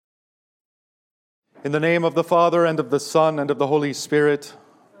In the name of the Father, and of the Son, and of the Holy Spirit.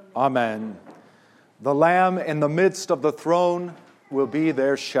 Amen. The Lamb in the midst of the throne will be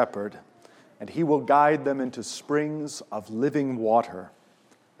their shepherd, and he will guide them into springs of living water,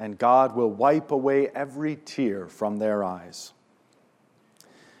 and God will wipe away every tear from their eyes.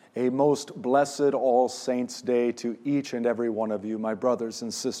 A most blessed All Saints' Day to each and every one of you, my brothers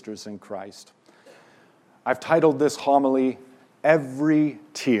and sisters in Christ. I've titled this homily, Every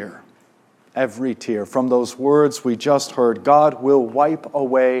Tear. Every tear. From those words we just heard, God will wipe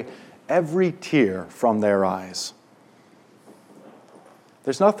away every tear from their eyes.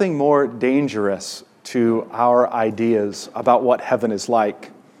 There's nothing more dangerous to our ideas about what heaven is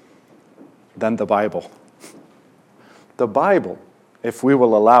like than the Bible. The Bible, if we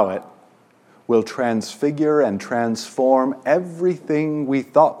will allow it, will transfigure and transform everything we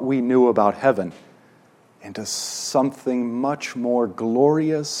thought we knew about heaven into something much more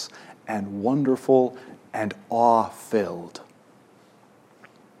glorious and wonderful and awe-filled.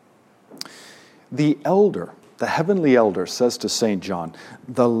 The heavenly elder says to St. John,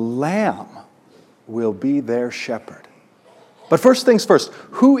 the Lamb will be their shepherd. But first things first,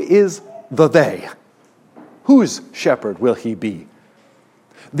 who is the they? Whose shepherd will he be?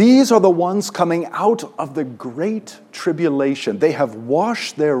 These are the ones coming out of the great tribulation. They have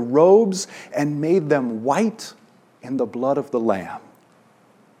washed their robes and made them white in the blood of the Lamb.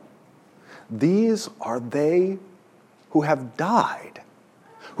 These are they who have died,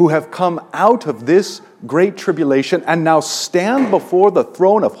 who have come out of this great tribulation and now stand before the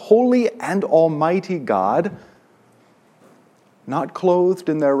throne of holy and almighty God, not clothed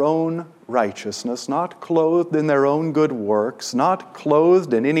in their own righteousness, not clothed in their own good works, not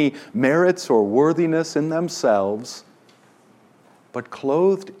clothed in any merits or worthiness in themselves, but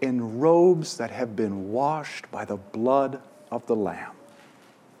clothed in robes that have been washed by the blood of the Lamb.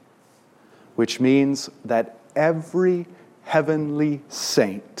 Which means that every heavenly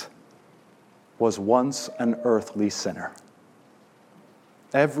saint was once an earthly sinner.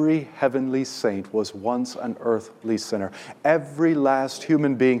 Every heavenly saint was once an earthly sinner. Every last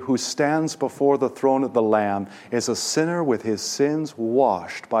human being who stands before the throne of the Lamb is a sinner with his sins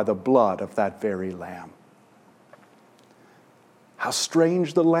washed by the blood of that very Lamb. How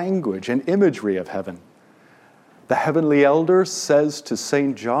strange the language and imagery of heaven. The heavenly elder says to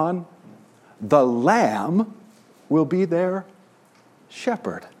St. John, the Lamb will be their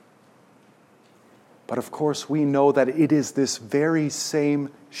shepherd. But of course, we know that it is this very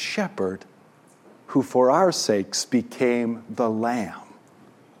same shepherd who, for our sakes, became the Lamb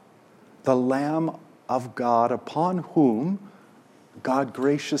of God, upon whom God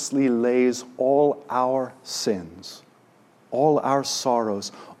graciously lays all our sins, all our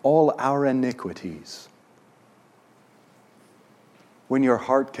sorrows, all our iniquities. When your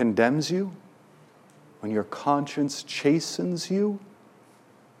heart condemns you, when your conscience chastens you,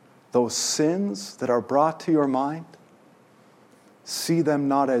 those sins that are brought to your mind, see them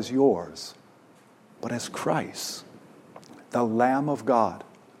not as yours, but as Christ, the Lamb of God,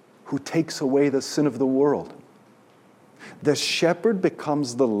 who takes away the sin of the world. The shepherd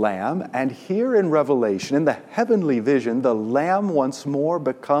becomes the lamb, and here in Revelation, in the heavenly vision, the lamb once more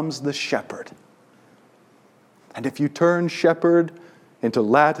becomes the shepherd. And if you turn shepherd into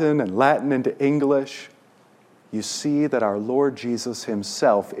Latin and Latin into English, you see that our Lord Jesus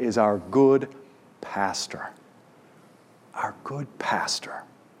himself is our good pastor. Our good pastor.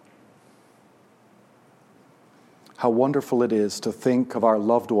 How wonderful it is to think of our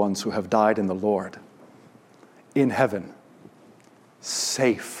loved ones who have died in the Lord, in heaven,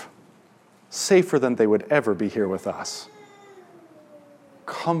 safe, safer than they would ever be here with us,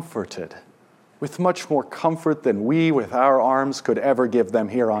 comforted, with much more comfort than we with our arms could ever give them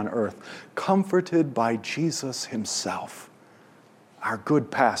here on earth, comforted by Jesus himself, our good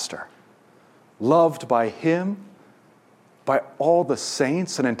pastor, loved by him, by all the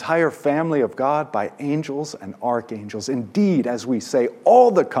saints, an entire family of God, by angels and archangels, indeed, as we say, all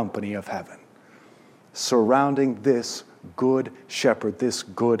the company of heaven, surrounding this good shepherd, this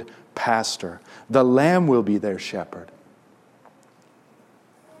good pastor. The Lamb will be their shepherd.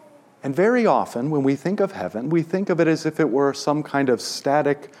 And very often, when we think of heaven, we think of it as if it were some kind of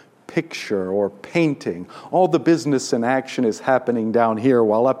static picture or painting. All the business and action is happening down here,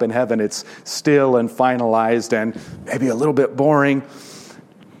 while up in heaven it's still and finalized and maybe a little bit boring.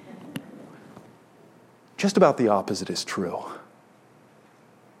 Just about the opposite is true.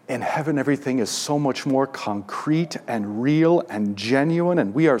 In heaven, everything is so much more concrete and real and genuine,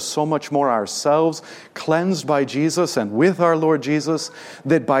 and we are so much more ourselves, cleansed by Jesus and with our Lord Jesus,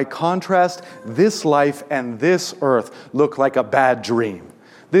 that by contrast, this life and this earth look like a bad dream.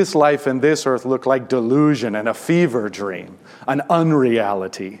 This life and this earth look like delusion and a fever dream, an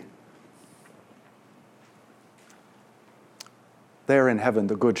unreality. There in heaven,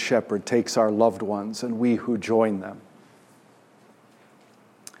 the Good Shepherd takes our loved ones and we who join them,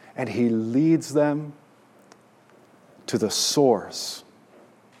 and he leads them to the source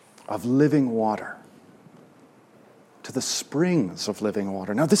of living water, to the springs of living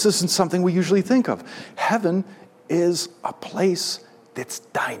water. Now, this isn't something we usually think of. Heaven is a place that's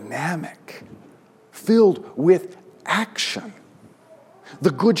dynamic, filled with action.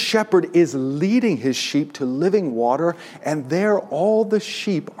 The Good Shepherd is leading his sheep to living water, and there all the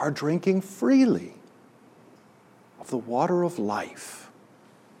sheep are drinking freely of the water of life.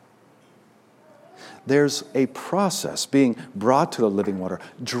 There's a process being brought to the living water,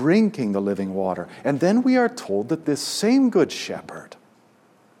 drinking the living water. And then we are told that this same Good Shepherd,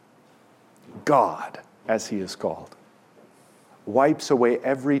 God, as he is called, wipes away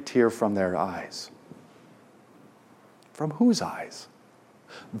every tear from their eyes. From whose eyes?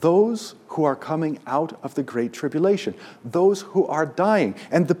 Those who are coming out of the Great Tribulation, those who are dying.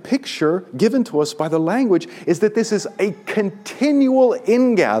 And the picture given to us by the language is that this is a continual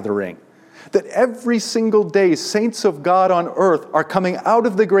ingathering, that every single day saints of God on earth are coming out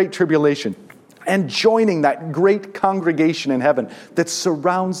of the Great Tribulation and joining that great congregation in heaven that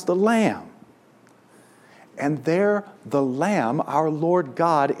surrounds the Lamb. And there, the Lamb, our Lord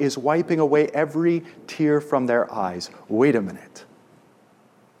God, is wiping away every tear from their eyes. Wait a minute.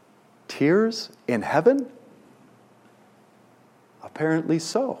 Tears in heaven? Apparently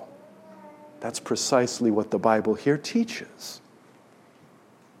so. That's precisely what the Bible here teaches.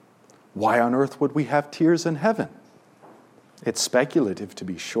 Why on earth would we have tears in heaven? It's speculative, to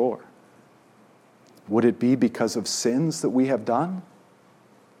be sure. Would it be because of sins that we have done?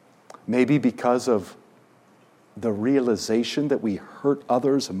 Maybe because of the realization that we hurt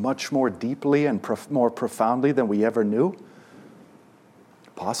others much more deeply and more profoundly than we ever knew?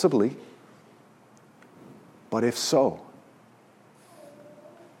 Possibly. But if so,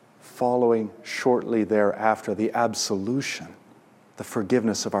 following shortly thereafter the absolution, the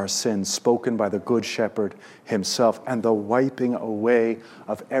forgiveness of our sins spoken by the Good Shepherd himself, and the wiping away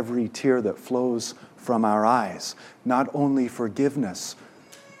of every tear that flows from our eyes. Not only forgiveness,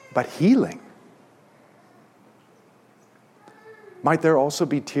 but healing. Might there also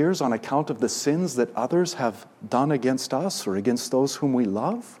be tears on account of the sins that others have done against us or against those whom we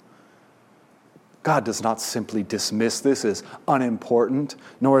love? God does not simply dismiss this as unimportant,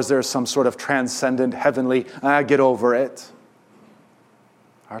 nor is there some sort of transcendent, heavenly, get over it.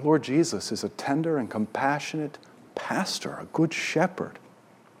 Our Lord Jesus is a tender and compassionate pastor, a good shepherd,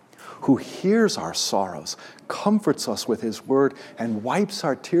 who hears our sorrows, comforts us with his word, and wipes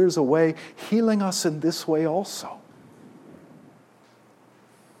our tears away, healing us in this way also.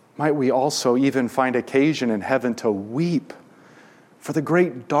 Might we also even find occasion in heaven to weep for the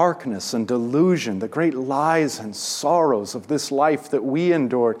great darkness and delusion, the great lies and sorrows of this life that we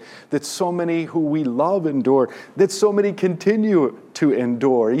endured, that so many who we love endured, that so many continue to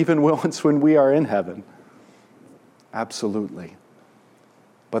endure, even once when we are in heaven? Absolutely.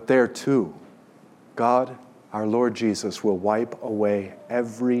 But there too, God, our Lord Jesus, will wipe away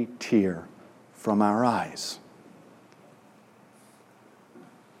every tear from our eyes.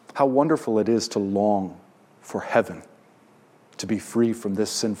 How wonderful it is to long for heaven, to be free from this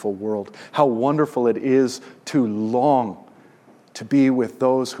sinful world. How wonderful it is to long to be with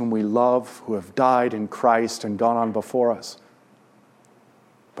those whom we love, who have died in Christ and gone on before us.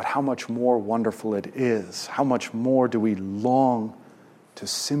 But how much more wonderful it is, how much more do we long to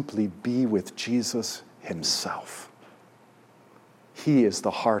simply be with Jesus himself. He is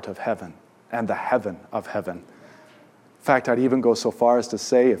the heart of heaven and the heaven of heaven. In fact, I'd even go so far as to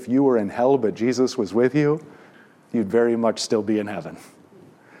say if you were in hell but Jesus was with you, you'd very much still be in heaven.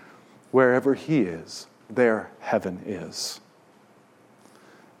 Wherever he is, there heaven is.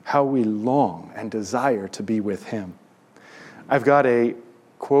 How we long and desire to be with him. I've got a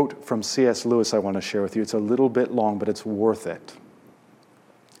quote from C.S. Lewis I want to share with you. It's a little bit long, but it's worth it.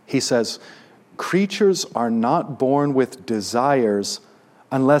 He says, "Creatures are not born with desires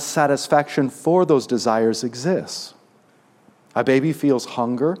unless satisfaction for those desires exists. A baby feels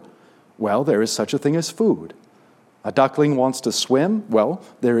hunger. Well, there is such a thing as food. A duckling wants to swim. Well,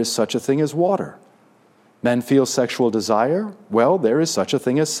 there is such a thing as water. Men feel sexual desire. Well, there is such a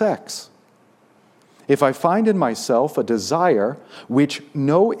thing as sex. If I find in myself a desire which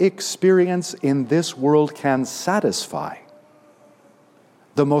no experience in this world can satisfy,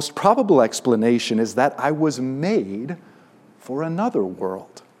 the most probable explanation is that I was made for another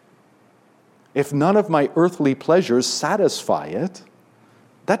world. If none of my earthly pleasures satisfy it,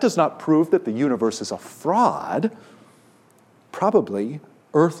 That does not prove that the universe is a fraud. Probably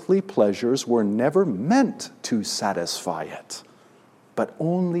earthly pleasures were never meant to satisfy it, but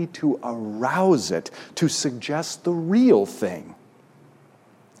only to arouse it, to suggest the real thing.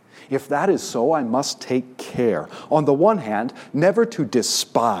 If that is so, I must take care, on the one hand, never to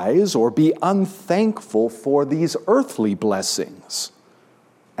despise or be unthankful for these earthly blessings,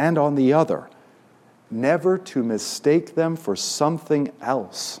 and on the other, never to mistake them for something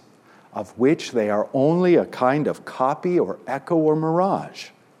else, of which they are only a kind of copy or echo or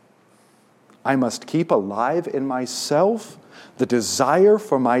mirage. I must keep alive in myself the desire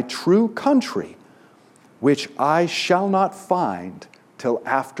for my true country, which I shall not find till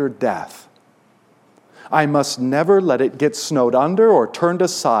after death. I must never let it get snowed under or turned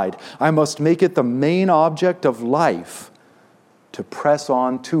aside. I must make it the main object of life to press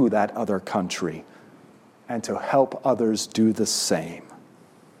on to that other country and to help others do the same.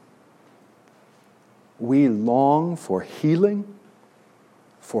 We long for healing,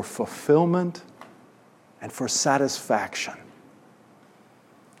 for fulfillment, and for satisfaction,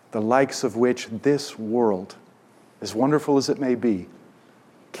 the likes of which this world, as wonderful as it may be,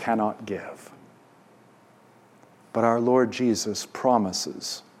 cannot give. But our Lord Jesus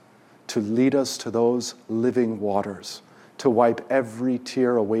promises to lead us to those living waters, to wipe every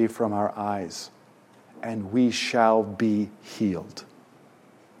tear away from our eyes, and we shall be healed,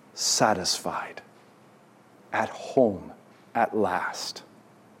 satisfied, at home at last.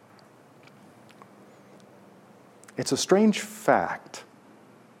 It's a strange fact,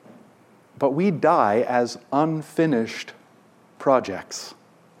 but we die as unfinished projects.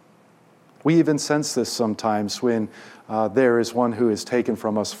 We even sense this sometimes when there is one who is taken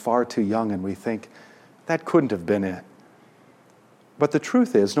from us far too young and we think, that couldn't have been it. But the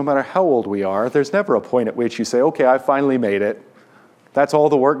truth is, no matter how old we are, there's never a point at which you say, okay, I finally made it. That's all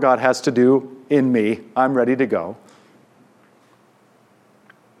the work God has to do in me. I'm ready to go.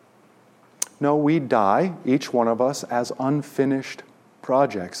 No, we die, each one of us, as unfinished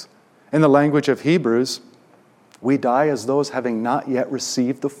projects. In the language of Hebrews, we die as those having not yet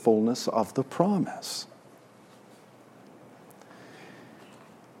received the fullness of the promise.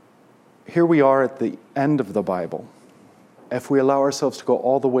 Here we are at the end of the Bible. If we allow ourselves to go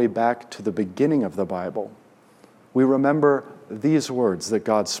all the way back to the beginning of the Bible, we remember these words that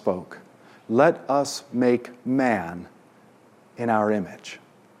God spoke. Let us make man in our image.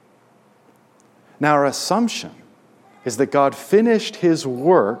 Now, our assumption is that God finished his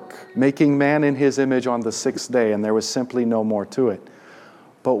work making man in his image on the sixth day, and there was simply no more to it.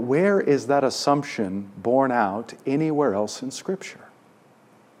 But where is that assumption borne out anywhere else in Scripture?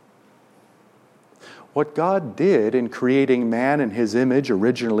 What God did in creating man in his image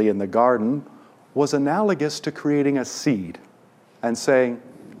originally in the garden was analogous to creating a seed and saying,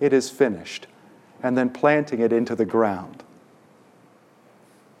 it is finished, and then planting it into the ground.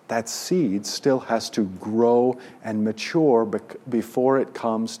 That seed still has to grow and mature before it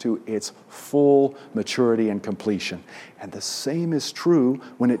comes to its full maturity and completion. And the same is true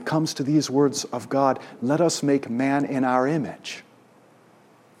when it comes to these words of God, let us make man in our image.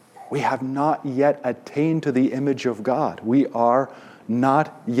 We have not yet attained to the image of God. We are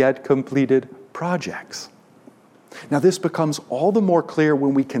not yet completed projects. Now, this becomes all the more clear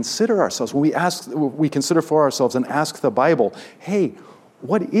when we consider ourselves, when we consider for ourselves and ask the Bible, hey,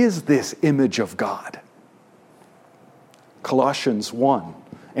 what is this image of God? Colossians 1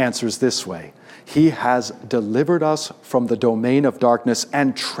 answers this way. He has delivered us from the domain of darkness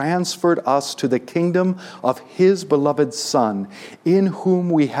and transferred us to the kingdom of His beloved Son, in whom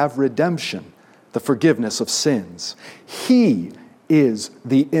we have redemption, the forgiveness of sins. He is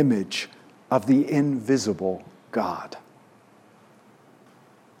the image of the invisible God.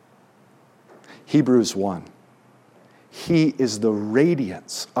 Hebrews 1. He is the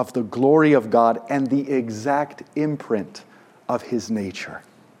radiance of the glory of God and the exact imprint of His nature.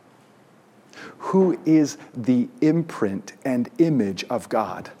 Who is the imprint and image of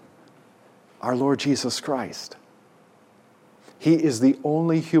God? Our Lord Jesus Christ. He is the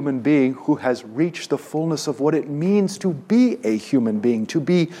only human being who has reached the fullness of what it means to be a human being, to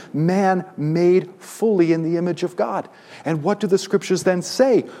be man made fully in the image of God. And what do the Scriptures then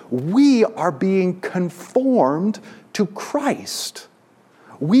say? We are being conformed to Christ.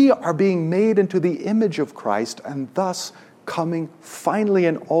 We are being made into the image of Christ and thus coming finally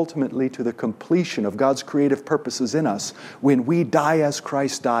and ultimately to the completion of God's creative purposes in us when we die as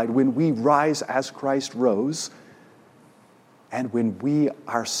Christ died, when we rise as Christ rose, and when we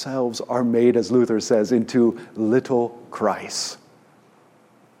ourselves are made, as Luther says, into little Christ.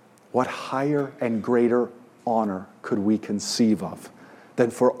 What higher and greater honor could we conceive of than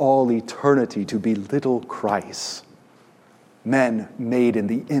for all eternity to be little Christs, men made in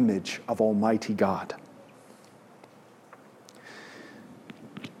the image of Almighty God.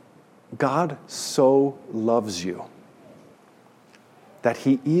 God so loves you that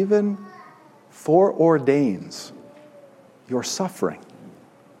He even foreordains your suffering.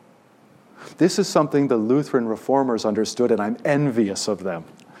 This is something the Lutheran Reformers understood, and I'm envious of them.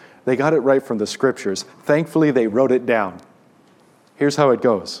 They got it right from the Scriptures. Thankfully, they wrote it down. Here's how it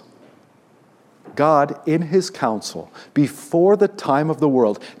goes. God, in His counsel, before the time of the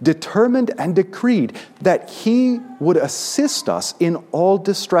world, determined and decreed that He would assist us in all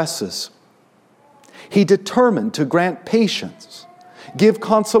distresses. He determined to grant patience, give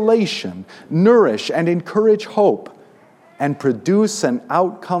consolation, nourish and encourage hope, and produce an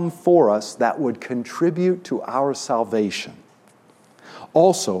outcome for us that would contribute to our salvation.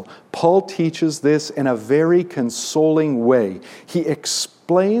 Also, Paul teaches this in a very consoling way. He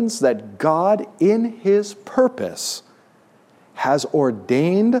explains that God, in His purpose, has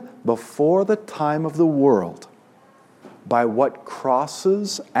ordained before the time of the world by what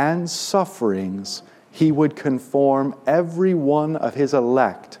crosses and sufferings He would conform every one of His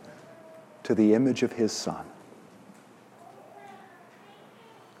elect to the image of His Son.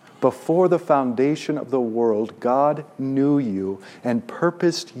 Before the foundation of the world, God knew you and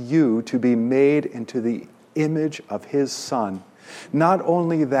purposed you to be made into the image of His Son. Not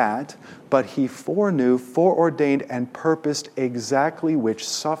only that, but He foreknew, foreordained, and purposed exactly which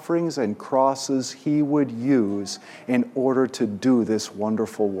sufferings and crosses He would use in order to do this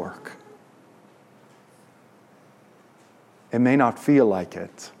wonderful work. It may not feel like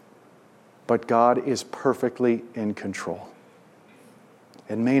it, but God is perfectly in control.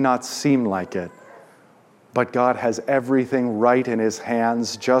 It may not seem like it, but God has everything right in His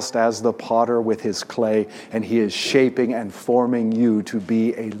hands, just as the potter with his clay, and He is shaping and forming you to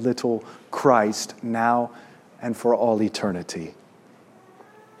be a little Christ now and for all eternity.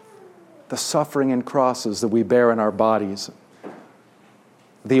 The suffering and crosses that we bear in our bodies,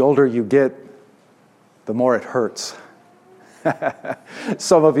 the older you get, the more it hurts.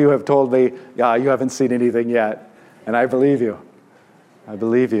 Some of you have told me, yeah, you haven't seen anything yet, and I believe you. I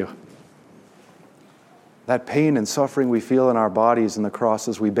believe you. That pain and suffering we feel in our bodies and the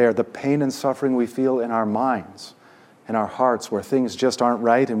crosses we bear, the pain and suffering we feel in our minds, in our hearts, where things just aren't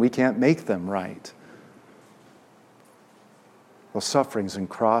right and we can't make them right. Those sufferings and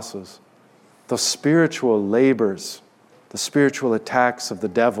crosses, those spiritual labors, the spiritual attacks of the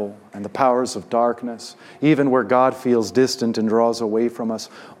devil and the powers of darkness, even where God feels distant and draws away from us,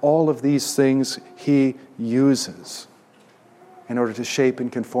 all of these things He uses in order to shape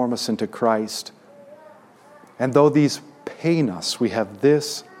and conform us into Christ. And though these pain us, we have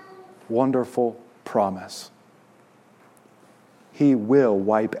this wonderful promise. He will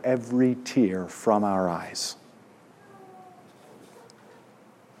wipe every tear from our eyes.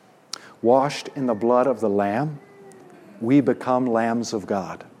 Washed in the blood of the Lamb, we become lambs of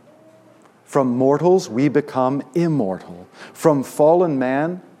God. From mortals, we become immortal. From fallen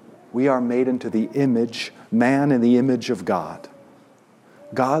man, we are made into the image, man in the image of God.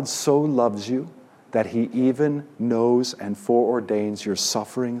 God so loves you that He even knows and foreordains your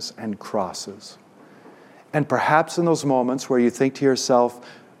sufferings and crosses. And perhaps in those moments where you think to yourself,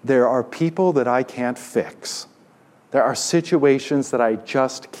 there are people that I can't fix. There are situations that I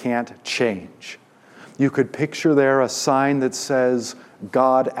just can't change. You could picture there a sign that says,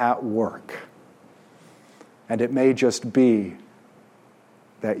 God at work. And it may just be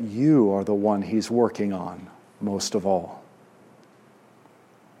that you are the one He's working on most of all.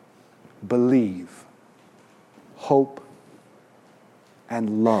 Believe, hope,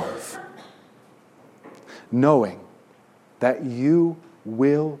 and love, knowing that you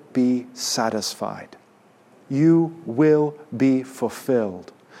will be satisfied. You will be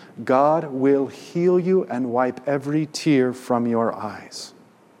fulfilled. God will heal you and wipe every tear from your eyes.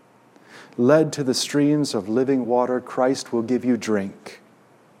 Led to the streams of living water, Christ will give you drink,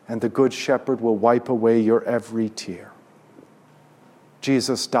 and the Good Shepherd will wipe away your every tear.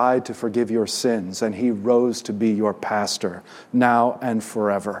 Jesus died to forgive your sins, and He rose to be your pastor, now and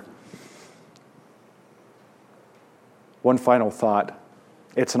forever. One final thought.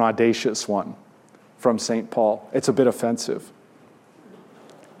 It's an audacious one from St. Paul. It's a bit offensive.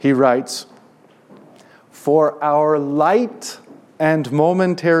 He writes, "For our light and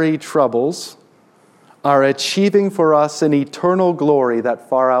momentary troubles are achieving for us an eternal glory that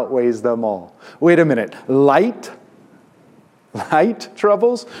far outweighs them all." Wait a minute. Light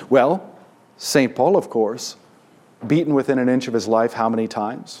troubles? Well, St. Paul, of course, beaten within an inch of his life how many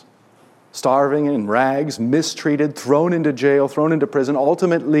times? starving in rags, mistreated, thrown into jail, thrown into prison,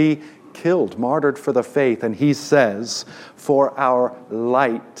 ultimately killed, martyred for the faith. And he says, for our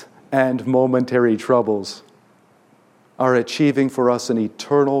light and momentary troubles are achieving for us an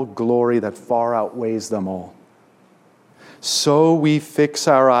eternal glory that far outweighs them all. So we fix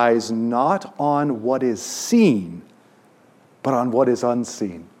our eyes not on what is seen, but on what is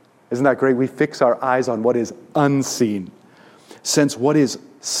unseen. Isn't that great? We fix our eyes on what is unseen, since what is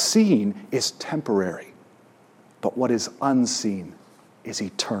seen is temporary, but what is unseen is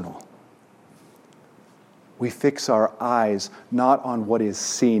eternal. We fix our eyes not on what is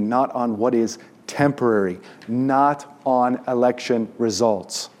seen, not on what is temporary, not on election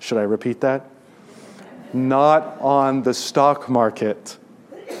results. Should I repeat that? Not on the stock market,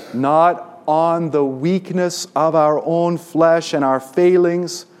 not on the weakness of our own flesh and our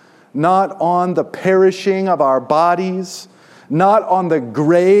failings, not on the perishing of our bodies, not on the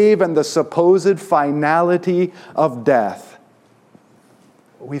grave and the supposed finality of death.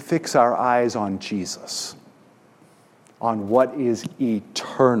 We fix our eyes on Jesus, on what is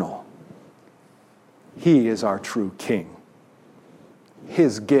eternal. He is our true King.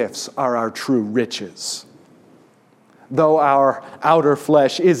 His gifts are our true riches. Though our outer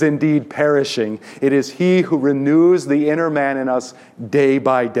flesh is indeed perishing, it is He who renews the inner man in us day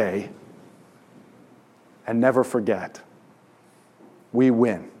by day. And never forget, we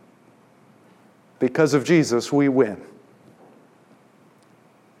win. Because of Jesus, we win.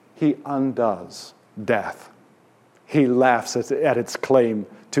 He undoes death. He laughs at its claim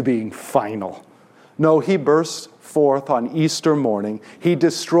to being final. No, He bursts forth on Easter morning. He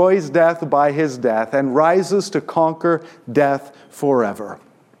destroys death by His death and rises to conquer death forever.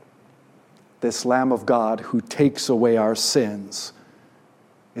 This Lamb of God who takes away our sins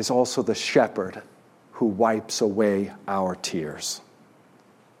is also the shepherd who wipes away our tears.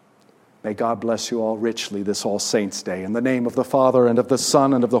 May God bless you all richly this All Saints' Day. In the name of the Father, and of the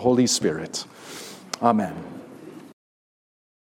Son, and of the Holy Spirit. Amen.